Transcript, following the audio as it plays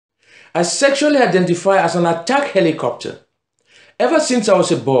I sexually identify as an attack helicopter. Ever since I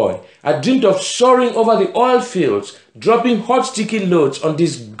was a boy, I dreamed of soaring over the oil fields, dropping hot sticky loads on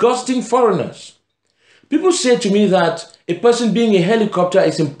disgusting foreigners. People say to me that a person being a helicopter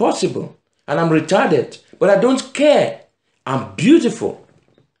is impossible and I'm retarded, but I don't care. I'm beautiful.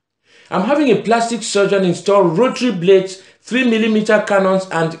 I'm having a plastic surgeon install rotary blades, 3mm cannons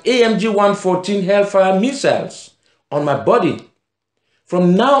and AMG 114 Hellfire missiles on my body.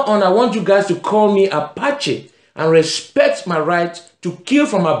 From now on, I want you guys to call me Apache and respect my right to kill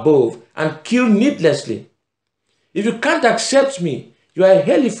from above and kill needlessly. If you can't accept me, you are a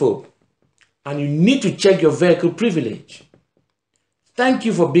heliphobe and you need to check your vehicle privilege. Thank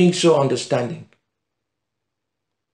you for being so understanding.